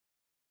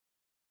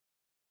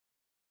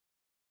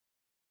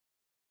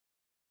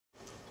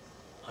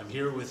I'm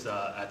here with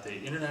at the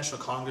International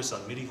Congress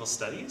on Medieval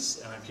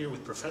Studies, and I'm here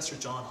with Professor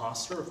John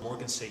Hosler of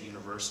Morgan State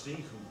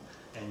University.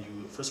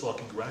 First of all,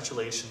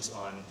 congratulations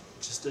on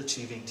just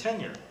achieving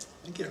tenure.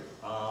 Thank you.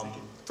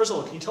 First of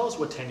all, can you tell us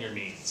what tenure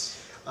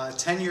means?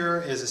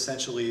 Tenure is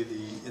essentially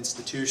the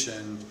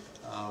institution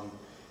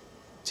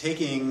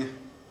taking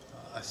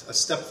a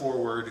step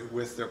forward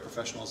with their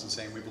professionals and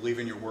saying, we believe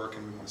in your work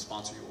and we want to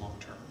sponsor you long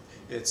term.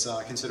 It's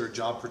considered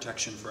job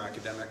protection for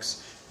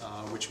academics,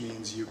 which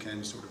means you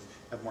can sort of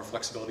have more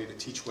flexibility to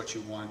teach what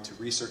you want, to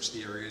research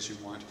the areas you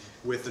want,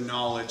 with the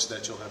knowledge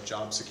that you'll have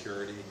job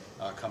security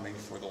coming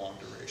for the long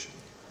duration.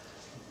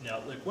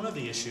 Now, like one of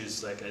the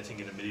issues, like I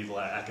think in the medieval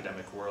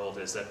academic world,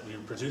 is that we're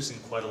producing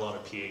quite a lot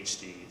of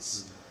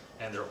PhDs,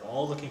 and they're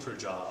all looking for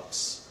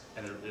jobs,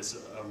 and there is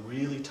a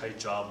really tight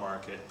job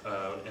market,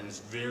 and it's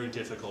very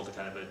difficult to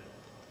kind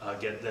of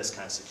get this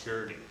kind of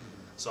security.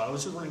 So I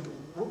was just wondering,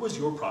 what was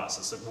your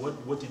process? Like,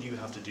 what did you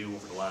have to do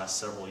over the last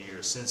several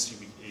years since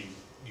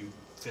you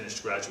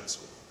finished graduate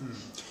school?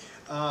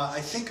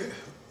 I think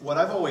what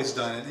I've always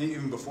done, and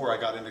even before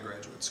I got into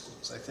graduate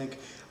schools, I think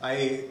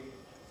I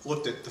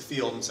looked at the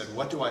field and said,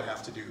 what do I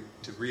have to do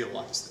to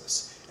realize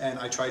this? And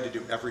I tried to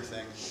do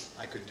everything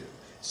I could do.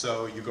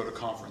 So you go to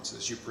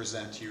conferences, you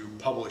present, you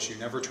publish, you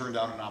never turn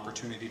down an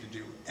opportunity to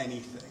do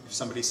anything. If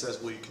somebody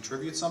says, will you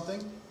contribute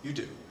something? You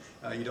do.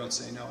 You don't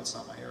say, no, it's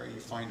not my area. You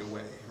find a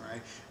way,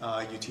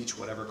 right? You teach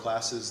whatever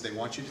classes they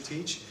want you to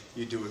teach.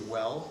 You do it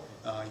well.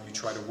 You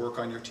try to work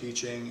on your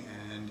teaching,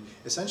 and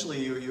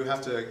essentially you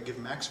have to give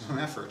maximum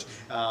effort.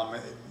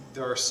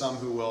 There are some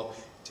who will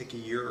take a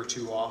year or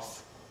two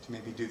off to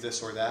maybe do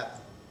this or that.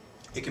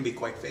 It can be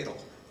quite fatal.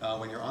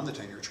 When you're on the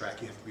tenure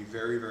track, you have to be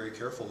very, very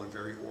careful and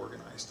very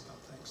organized about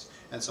things.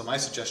 And so my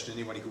suggestion to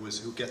anybody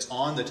who gets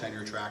on the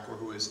tenure track or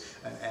who is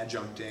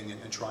adjuncting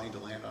and trying to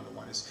land onto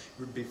one is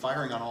would be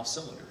firing on all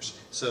cylinders,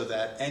 so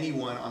that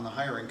anyone on the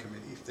hiring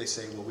committee, if they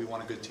say, well, we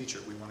want a good teacher,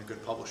 we want a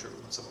good publisher,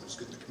 we want someone who's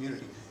good in the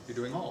community, you're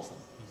doing all of them.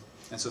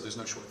 And so there's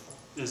no shortfall.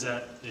 Does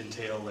that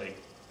entail, like,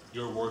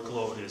 your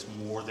workload is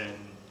more than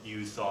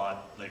you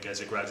thought, like as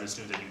a graduate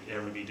student, that you'd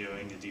ever be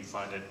doing? Do you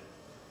find it?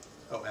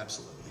 Oh,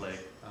 absolutely. Like,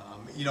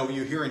 you know,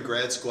 you hear in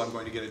grad school, I'm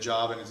going to get a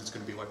job, and it's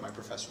going to be like my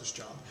professor's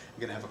job. I'm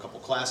going to have a couple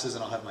classes,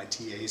 and I'll have my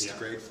TAs to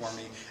grade for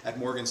me. At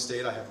Morgan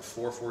State, I have a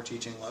 4-4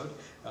 teaching load.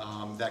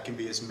 That can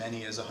be as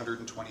many as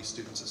 120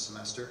 students a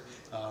semester,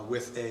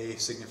 with a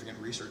significant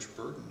research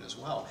burden as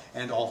well,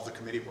 and all of the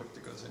committee work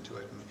that goes into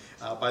it.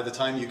 And by the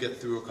time you get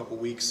through a couple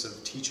weeks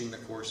of teaching the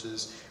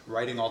courses,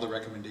 writing all the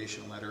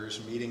recommendation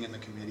letters, meeting in the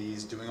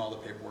committees, doing all the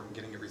paperwork, and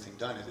getting everything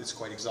done, it's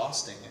quite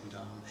exhausting,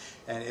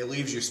 and it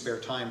leaves you spare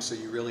time, so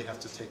you really have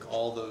to take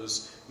all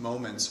those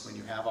moments when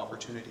you have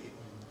opportunity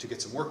to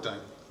get some work done.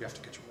 You have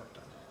to get your work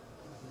done.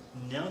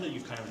 Now that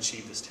you've kind of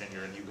achieved this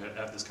tenure and you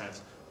have this kind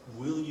of,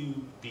 will you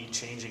be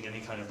changing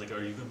any kind of, like,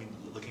 are you going to be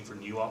looking for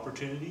new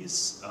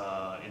opportunities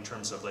in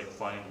terms of like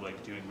finding,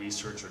 like doing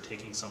research or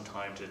taking some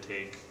time to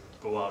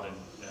go out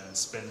and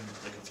spend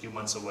like a few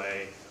months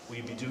away? Will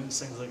you be doing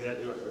things like that?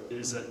 Or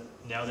is that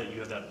now that you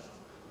have that?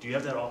 Do you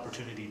have that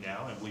opportunity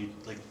now, and will you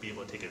be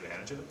able to take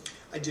advantage of it?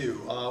 I do.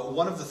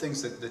 One of the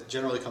things that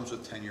generally comes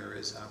with tenure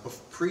is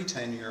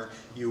pre-tenure,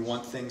 you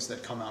want things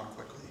that come out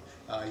quickly.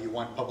 You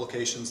want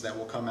publications that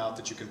will come out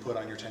that you can put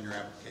on your tenure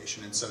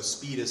application, and so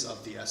speed is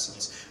of the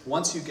essence.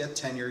 Once you get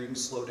tenure, you can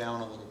slow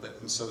down a little bit,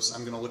 and so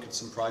I'm going to look at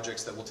some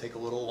projects that will take a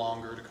little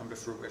longer to come to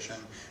fruition.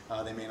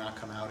 They may not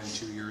come out in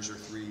 2 years or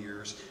 3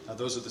 years.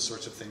 Those are the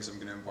sorts of things I'm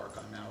going to embark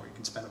on now, where you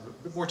can spend a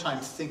bit more time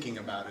thinking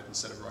about it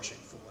instead of rushing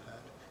full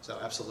ahead. So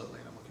absolutely,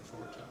 I'm looking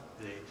forward to it.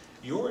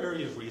 Your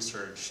area of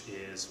research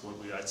is what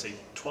I'd say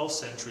 12th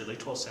century, late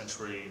 12th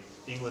century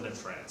England and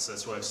France.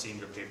 That's what I've seen in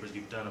your papers.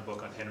 You've done a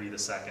book on Henry II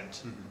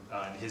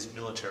and his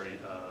military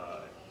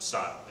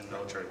style and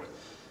military way.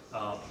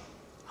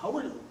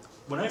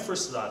 When I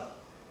first thought,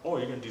 oh,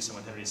 you're going to do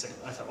something on Henry II,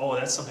 I thought, oh,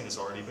 that's something that's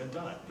already been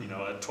done. You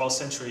know, 12th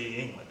century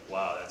England.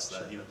 Wow, that's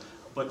that. You know,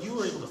 but you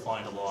were able to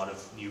find a lot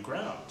of new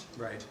ground.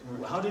 Right.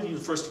 How did you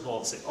first of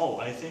all say, oh,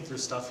 I think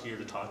there's stuff here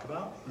to talk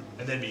about,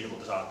 and then be able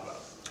to talk about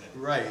it?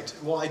 Right.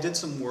 Well, I did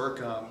some work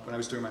when I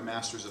was doing my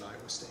master's at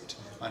Iowa State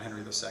on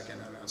Henry II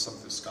and on some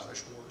of the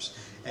Scottish wars.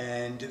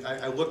 And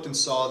I looked and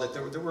saw that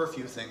there were a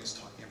few things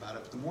talking about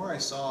it, but the more I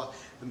saw,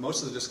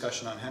 most of the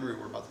discussion on Henry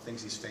were about the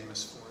things he's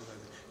famous for.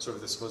 Sort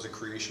of the supposed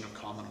creation of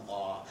common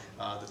law,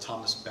 the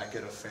Thomas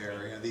Becket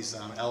affair, you know, these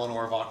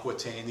Eleanor of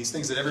Aquitaine, these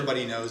things that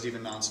everybody knows,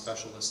 even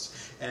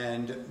non-specialists,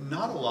 and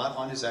not a lot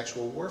on his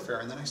actual warfare.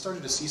 And then I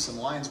started to see some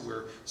lines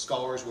where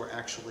scholars were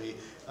actually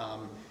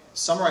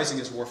summarizing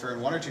his warfare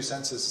in 1 or 2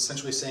 sentences,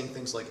 essentially saying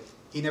things like,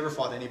 he never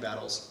fought any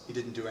battles, he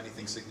didn't do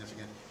anything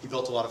significant, he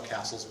built a lot of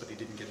castles, but he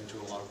didn't get into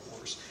a lot of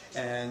wars.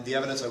 And the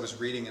evidence I was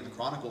reading in the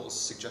Chronicles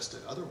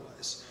suggested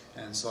otherwise.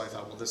 And so I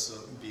thought, well, this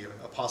would be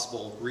a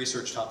possible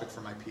research topic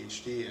for my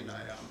PhD, and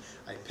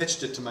I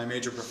pitched it to my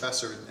major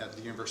professor at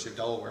the University of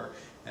Delaware,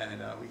 and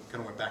we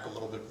kind of went back a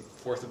little bit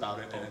forth about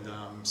it,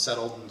 and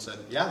settled and said,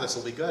 yeah, this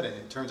will be good, and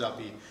it turns out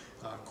to be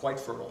quite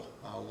fertile,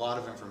 a lot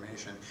of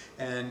information.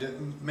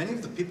 And many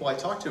of the people I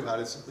talked to about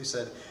it simply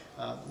said,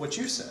 what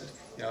you said,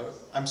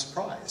 I'm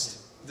surprised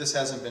this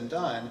hasn't been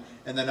done.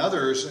 And then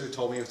others who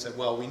told me, said,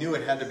 well, we knew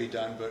it had to be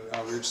done,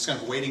 but we were just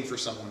kind of waiting for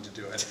someone to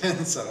do it.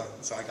 And so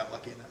I got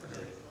lucky in that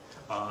regard.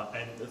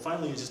 And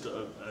finally, just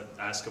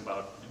ask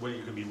about what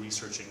you're going to be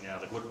researching now.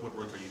 Like, what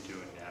work are you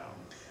doing now?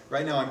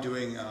 Right now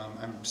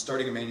I'm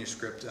starting a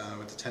manuscript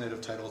with the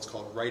tentative title. It's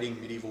called Writing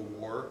Medieval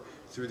War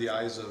Through the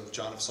Eyes of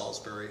John of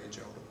Salisbury and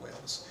Gerald of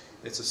Wales.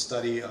 It's a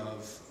study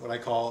of what I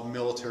call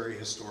military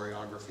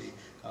historiography,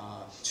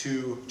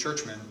 two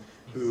churchmen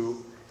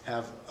who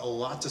have a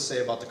lot to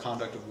say about the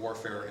conduct of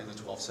warfare in the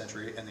 12th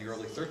century and the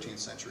early 13th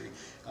century.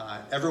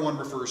 Everyone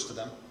refers to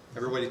them.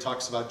 Everybody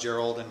talks about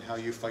Gerald and how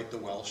you fight the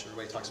Welsh.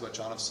 Everybody talks about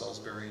John of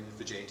Salisbury and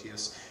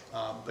Vegetius.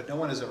 But no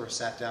one has ever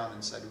sat down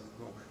and said,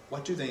 well,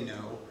 what do they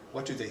know?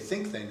 What do they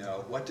think they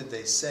know? What did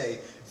they say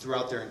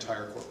throughout their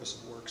entire corpus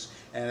of works?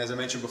 And as I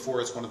mentioned before,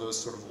 it's one of those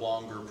sort of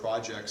longer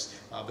projects.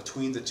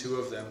 Between the two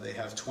of them, they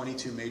have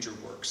 22 major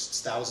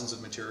works, thousands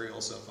of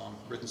materials of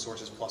written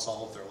sources, plus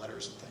all of their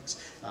letters and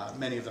things,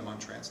 many of them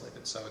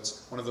untranslated. So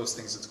it's one of those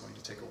things that's going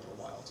to take a little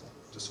while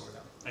to sort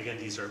out. Again,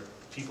 these are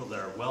people that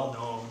are well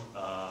known,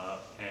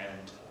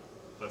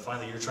 but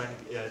finally you're trying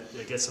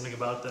to get something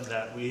about them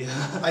that we...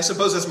 I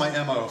suppose that's my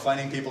MO,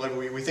 finding people that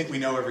we think we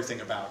know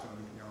everything about,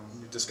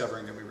 and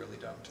discovering that we really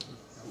don't,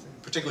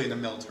 particularly in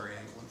the military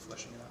angle and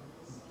fleshing it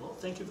out. Well,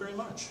 thank you very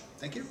much.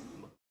 Thank you.